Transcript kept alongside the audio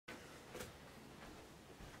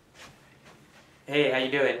Hey, how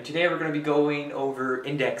you doing? Today we're going to be going over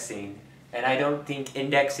indexing, and I don't think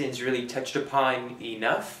indexing is really touched upon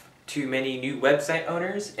enough to many new website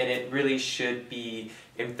owners, and it really should be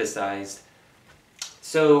emphasized.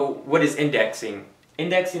 So what is indexing?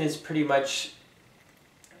 Indexing is pretty much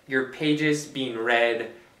your pages being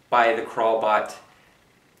read by the crawlbot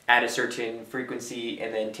at a certain frequency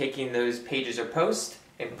and then taking those pages or posts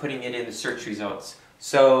and putting it in the search results.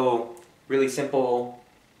 So really simple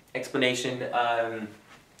explanation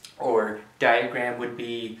or diagram would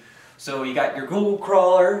be, so you got your Google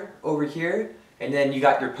crawler over here and then you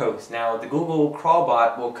got your post. Now the Google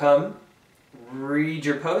crawlbot will come, read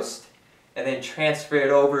your post, and then transfer it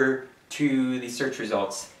over to the search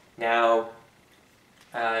results. Now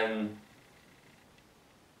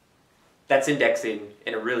that's indexing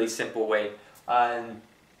in a really simple way.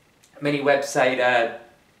 Many website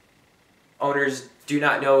owners do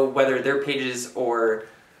not know whether their pages or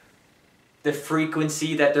the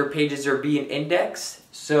frequency that their pages are being indexed,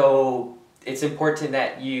 so it's important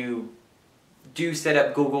that you do set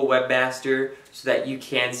up Google Webmaster so that you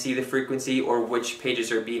can see the frequency or which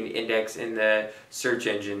pages are being indexed in the search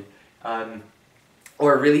engine.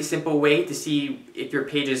 Or a really simple way to see if your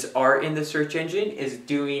pages are in the search engine is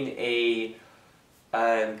doing a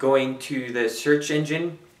going to the search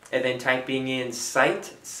engine and then typing in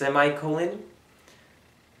site semicolon.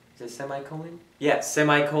 Is it semicolon? Yeah,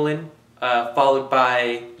 semicolon. Followed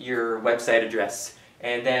by your website address,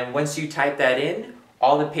 and then once you type that in,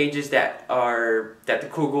 all the pages that the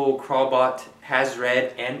Google crawlbot has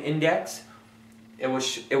read and indexed, it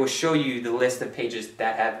will show you the list of pages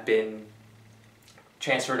that have been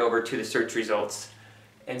transferred over to the search results.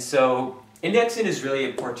 And so indexing is really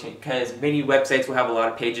important because many websites will have a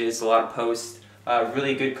lot of pages, a lot of posts,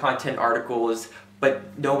 really good content articles,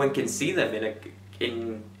 but no one can see them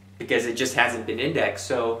because it just hasn't been indexed.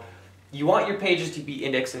 So you want your pages to be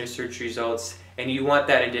indexed in the search results, and you want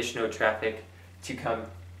that additional traffic to come.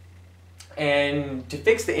 And to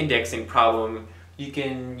fix the indexing problem, you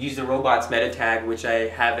can use the robots meta tag, which I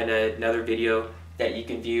have in another video that you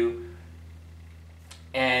can view.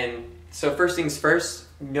 And so first things first,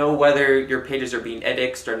 know whether your pages are being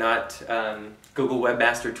indexed or not. Google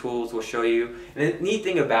Webmaster Tools will show you. And the neat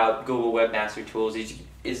thing about Google Webmaster Tools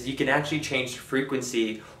is you can actually change the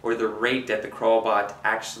frequency or the rate that the crawlbot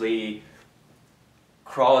actually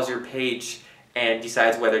crawls your page and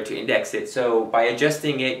decides whether to index it. So by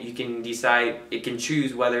adjusting it, you can decide, it can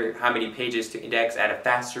choose how many pages to index at a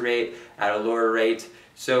faster rate, at a lower rate.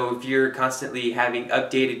 So if you're constantly having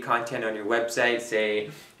updated content on your website,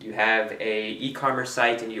 say you have a e-commerce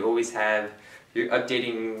site and you're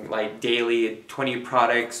updating like daily 20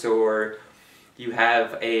 products, or you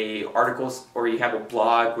have articles, or you have a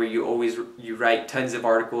blog where you write tons of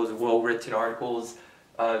articles, well-written articles,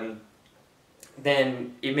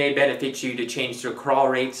 then it may benefit you to change the crawl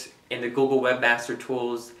rates in the Google Webmaster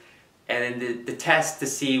Tools, and then the test to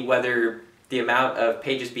see whether the amount of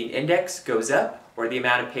pages being indexed goes up or the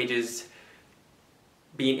amount of pages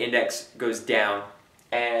being indexed goes down.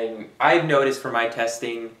 And I've noticed for my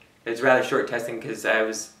testing, it's rather short testing because I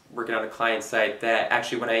was working on a client site, that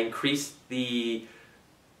actually when I increased the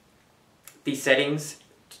settings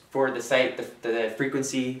for the site, the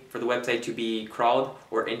frequency for the website to be crawled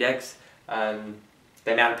or indexed, the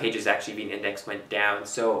amount of pages actually being indexed went down.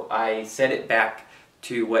 So I set it back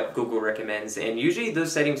to what Google recommends, and usually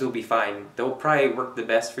those settings will be fine. They'll probably work the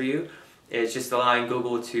best for you. It's just allowing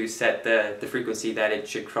Google to set the frequency that it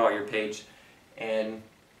should crawl your page. And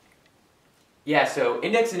yeah, so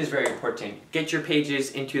indexing is very important. Get your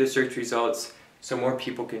pages into the search results so more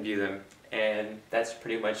people can view them. And that's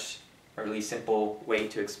pretty much a really simple way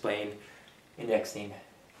to explain indexing.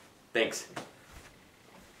 Thanks.